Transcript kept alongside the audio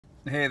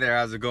Hey there,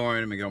 how's it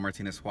going? Miguel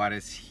Martinez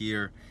Juarez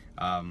here,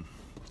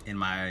 in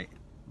my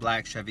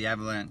black Chevy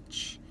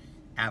Avalanche.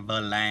 I'm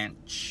gonna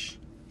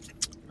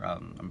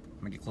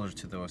get closer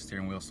to the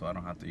steering wheel so I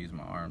don't have to use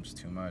my arms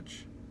too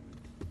much.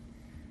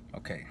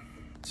 Okay,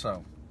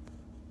 so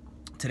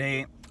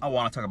today I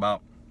want to talk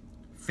about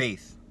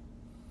faith.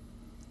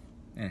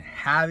 And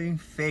having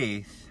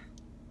faith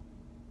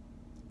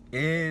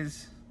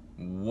is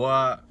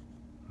what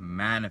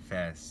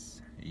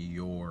manifests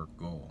your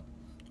goal,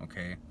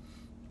 okay?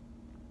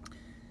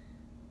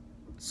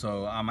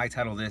 So I might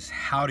title this,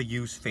 How to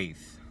Use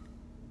Faith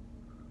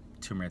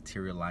to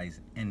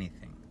Materialize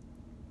Anything,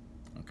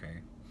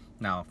 okay?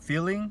 Now,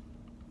 feeling,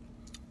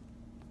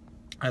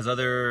 as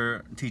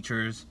other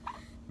teachers,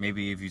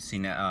 maybe if you've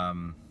seen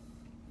Leo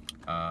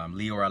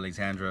or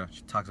Alexandra,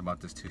 she talks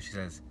about this too. She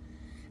says,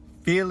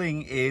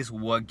 feeling is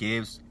what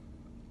gives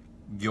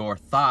your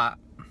thought,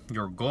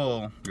 your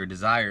goal, your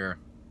desire,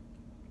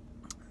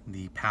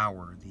 the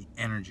power, the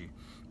energy.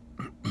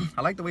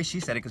 I like the way she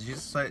said it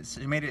because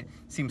she made it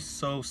seem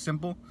so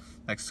simple,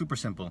 like super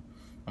simple.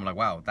 I'm like,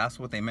 wow, that's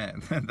what they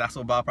meant. That's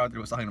what Bob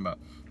Proctor was talking about.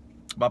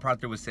 Bob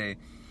Proctor would say,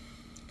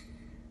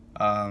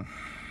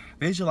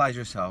 visualize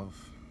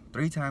yourself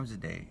 3 times a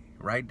day.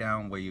 Write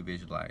down what you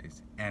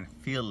visualize and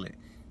feel it.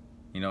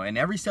 You know, in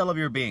every cell of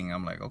your being.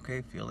 I'm like,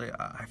 okay, feel it.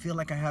 I feel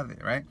like I have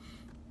it, right?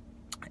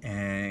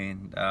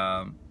 And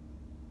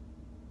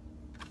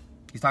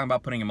he's talking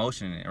about putting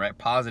emotion in it, right?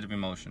 Positive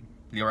emotion.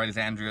 Leo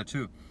Alexandria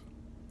too.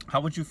 How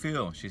would you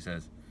feel? She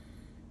says,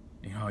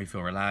 you know, you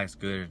feel relaxed,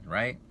 good,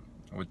 right?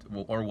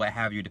 Or what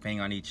have you, depending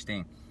on each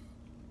thing.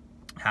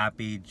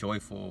 Happy,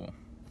 joyful,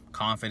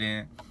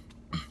 confident,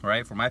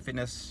 right? For my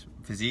fitness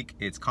physique,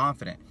 it's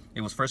confident.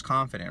 It was first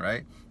confident,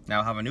 right?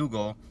 Now I have a new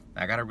goal.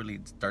 I gotta really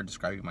start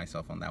describing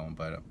myself on that one,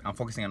 but I'm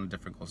focusing on a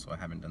different goal, so I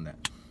haven't done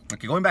that.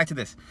 Okay, going back to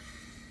this.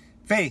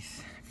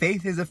 Faith.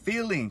 Faith is a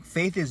feeling.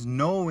 Faith is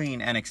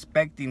knowing and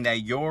expecting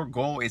that your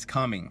goal is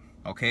coming,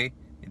 okay?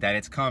 That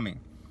it's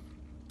coming.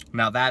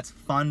 Now that's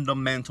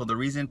fundamental. The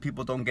reason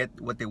people don't get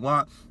what they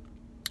want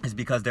is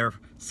because they're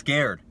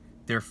scared.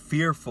 They're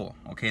fearful,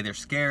 okay? They're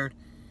scared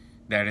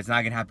that it's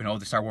not gonna happen. Oh,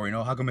 they start worrying,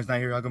 oh, how come it's not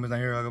here? How come it's not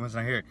here? How come it's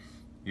not here?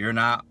 You're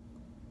not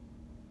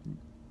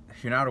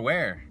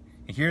aware.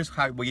 And here's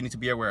what you need to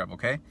be aware of,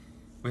 okay?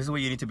 This is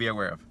what you need to be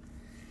aware of.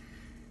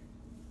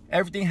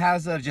 Everything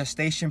has a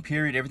gestation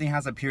period. Everything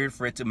has a period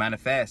for it to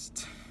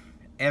manifest.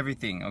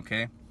 Everything,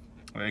 okay?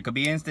 It could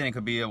be instant, it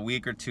could be a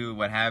week or two,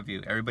 what have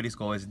you. Everybody's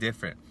goal is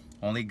different.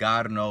 Only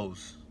God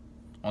knows.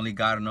 Only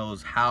God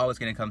knows how it's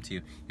gonna come to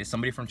you. Is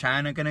somebody from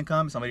China gonna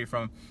come? Somebody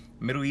from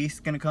Middle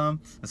East gonna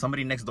come? Is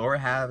somebody next door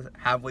have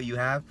what you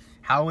have?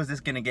 How is this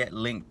gonna get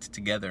linked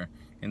together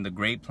in the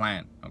great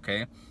plan,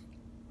 okay?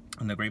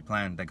 In the great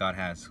plan that God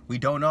has. We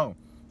don't know,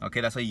 okay?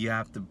 That's why you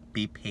have to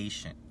be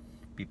patient.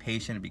 Be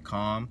patient, be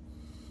calm,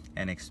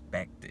 and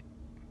expect it,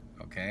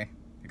 okay?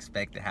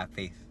 Expect it, have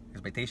faith.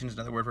 Expectation is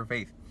another word for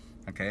faith,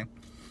 okay?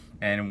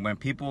 And when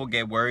people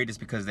get worried, it's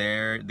because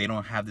they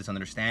don't have this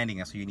understanding.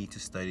 That's why you need to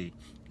study,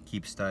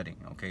 keep studying,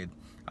 okay?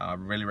 I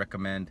really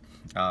recommend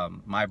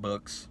my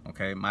books,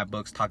 okay? My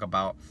books talk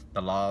about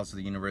the laws of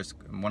the universe.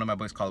 One of my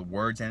books called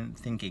Words and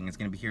Thinking. It's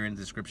going to be here in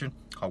the description,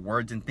 called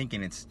Words and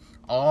Thinking. It's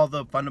all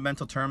the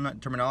fundamental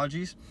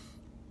terminologies.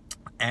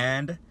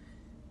 And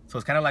so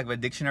it's kind of like a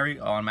dictionary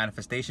on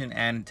manifestation,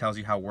 and it tells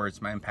you how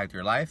words might impact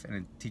your life, and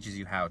it teaches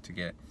you how to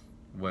get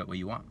what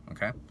you want,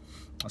 okay?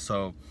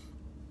 So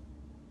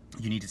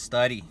you need to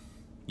study.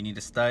 You need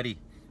to study,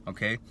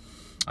 okay?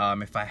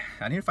 If I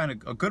need to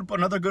find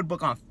another good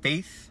book on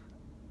faith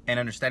and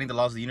understanding the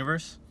laws of the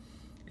universe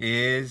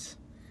is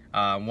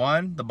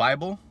one, the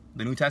Bible,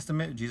 the New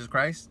Testament, Jesus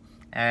Christ,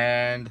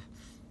 and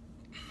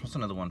what's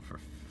another one for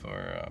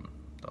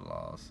the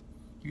laws?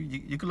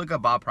 You could look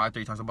up Bob Proctor.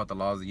 He talks about the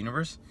laws of the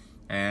universe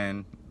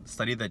and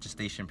study the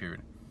gestation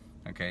period,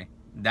 okay?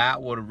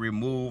 That would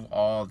remove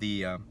all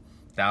the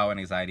doubt and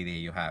anxiety that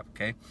you have,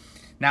 okay?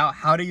 Now,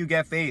 how do you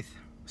get faith?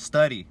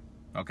 Study,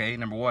 okay?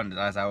 Number one,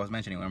 as I was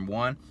mentioning, number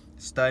one,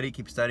 study,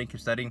 keep studying, keep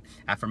studying.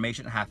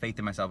 Affirmation, have faith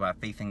in myself, I have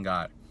faith in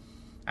God.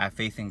 I have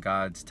faith in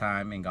God's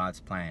time and God's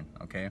plan,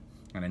 okay?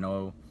 And I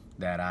know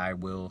that I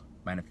will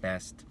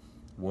manifest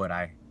what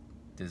I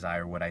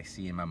desire, what I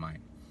see in my mind,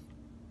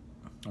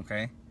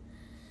 okay?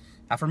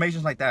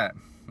 Affirmations like that,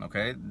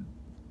 okay?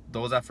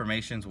 Those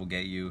affirmations will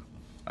get you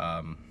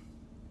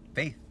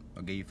faith,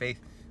 will get you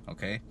faith,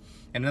 okay?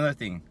 And another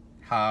thing,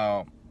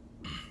 how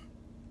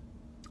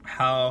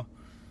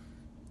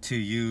to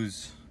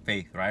use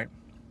faith, right?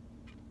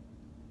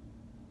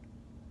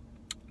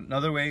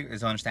 Another way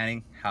is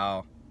understanding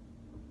how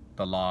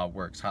the law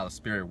works, how the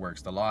spirit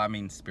works. The law, I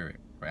mean spirit,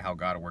 right? How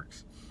God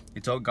works.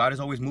 God is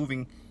always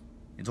moving.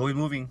 It's always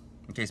moving.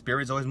 Okay,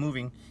 spirit is always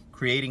moving,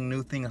 creating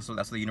new things. So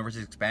that's why the universe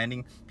is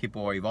expanding.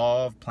 People are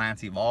evolve,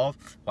 plants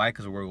evolve. Why?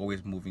 Because we're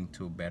always moving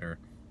to a better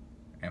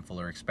and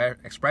fuller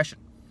expression.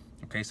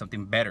 Okay,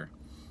 something better.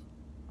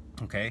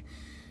 Okay,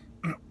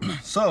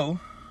 so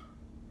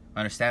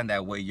understand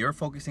that what you're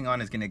focusing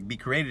on is going to be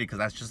created, because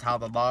that's just how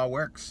the law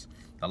works.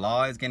 The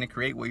law is going to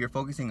create what you're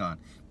focusing on,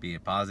 be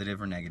it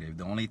positive or negative.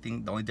 The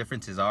only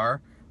difference is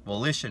our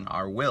volition,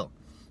 our will.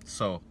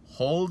 So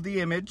hold the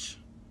image,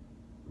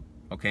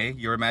 okay?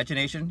 Your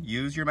imagination,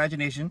 use your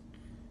imagination,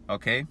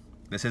 okay?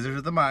 The scissors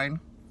of the mind.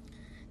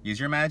 Use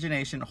your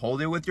imagination,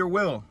 hold it with your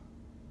will,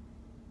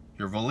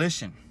 your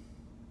volition,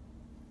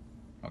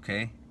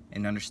 okay?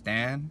 And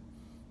understand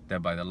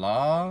that by the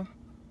law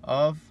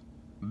of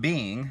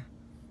being,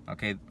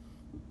 okay,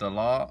 the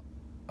law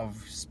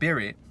of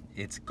spirit,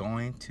 it's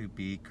going to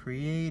be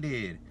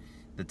created.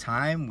 The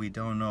time, we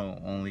don't know.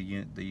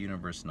 Only the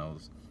universe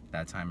knows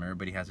that time.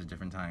 Everybody has a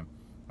different time,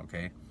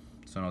 okay?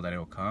 So know that it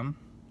will come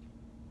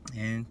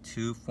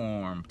into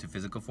form, to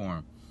physical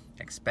form.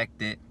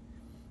 Expect it.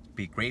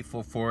 Be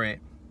grateful for it.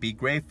 Be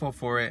grateful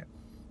for it,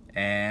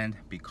 and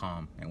be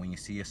calm. And when you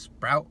see a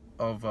sprout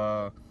of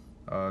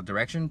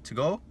direction to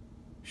go,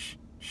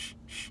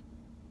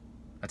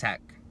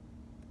 attack.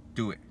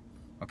 Do it.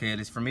 Okay, it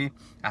is for me.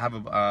 I have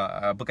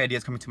a book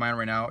ideas coming to mind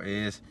right now.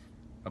 Is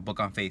a book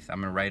on faith. I'm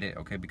gonna write it,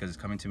 okay, because it's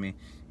coming to me,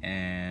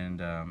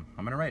 and I'm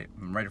gonna write it.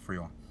 I'm gonna write it for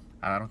y'all.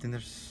 I don't think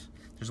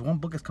there's one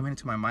book that's coming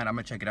into my mind. I'm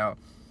gonna check it out.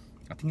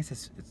 I think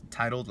it's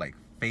titled like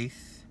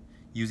Faith,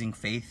 Using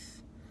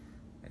Faith.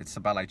 It's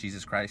about like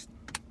Jesus Christ.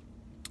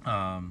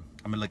 I'm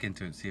gonna look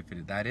into it, see if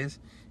that is.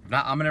 If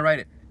not, I'm gonna write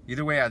it.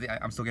 Either way,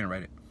 I'm still gonna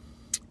write it.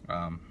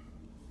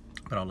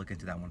 But I'll look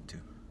into that one too.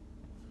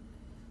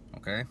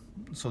 Okay,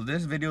 so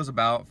this video is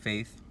about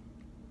faith.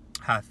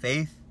 Have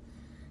faith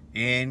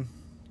in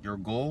your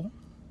goal.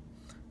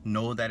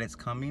 Know that it's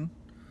coming,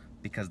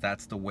 because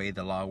that's the way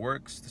the law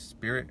works, the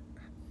spirit.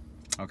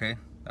 Okay,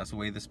 that's the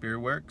way the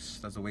spirit works.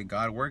 That's the way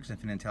God works,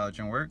 infinite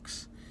intelligence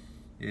works.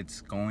 It's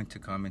going to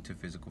come into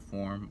physical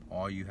form.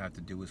 All you have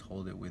to do is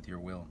hold it with your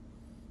will.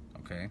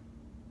 Okay,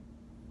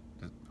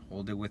 just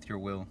hold it with your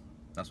will.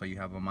 That's why you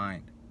have a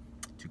mind,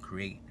 to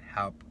create,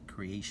 help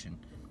creation,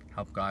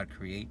 help God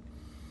create.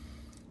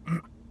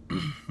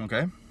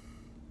 Okay,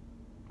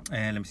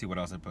 and let me see what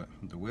else I put.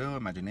 The will,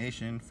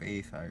 imagination,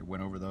 faith, I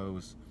went over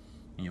those,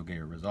 and you'll get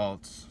your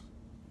results.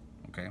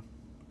 Okay,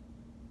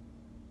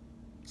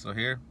 so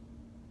here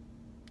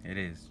it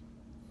is.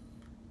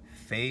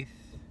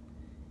 Faith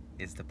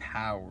is the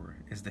power,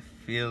 is the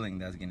feeling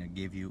that's going to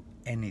give you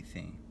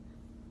anything.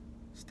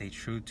 Stay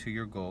true to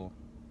your goal.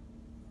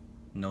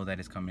 Know that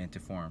it's coming into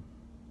form.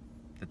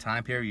 The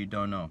time period, you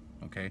don't know,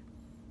 okay?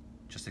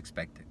 Just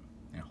expect it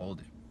and hold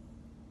it,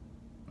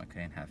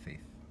 okay? And have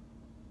faith.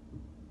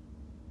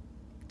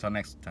 Until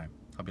next time,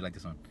 hope you like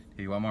this one. If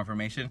you want more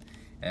information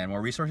and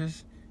more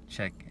resources,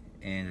 check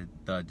in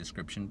the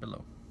description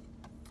below.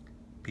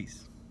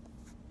 Peace.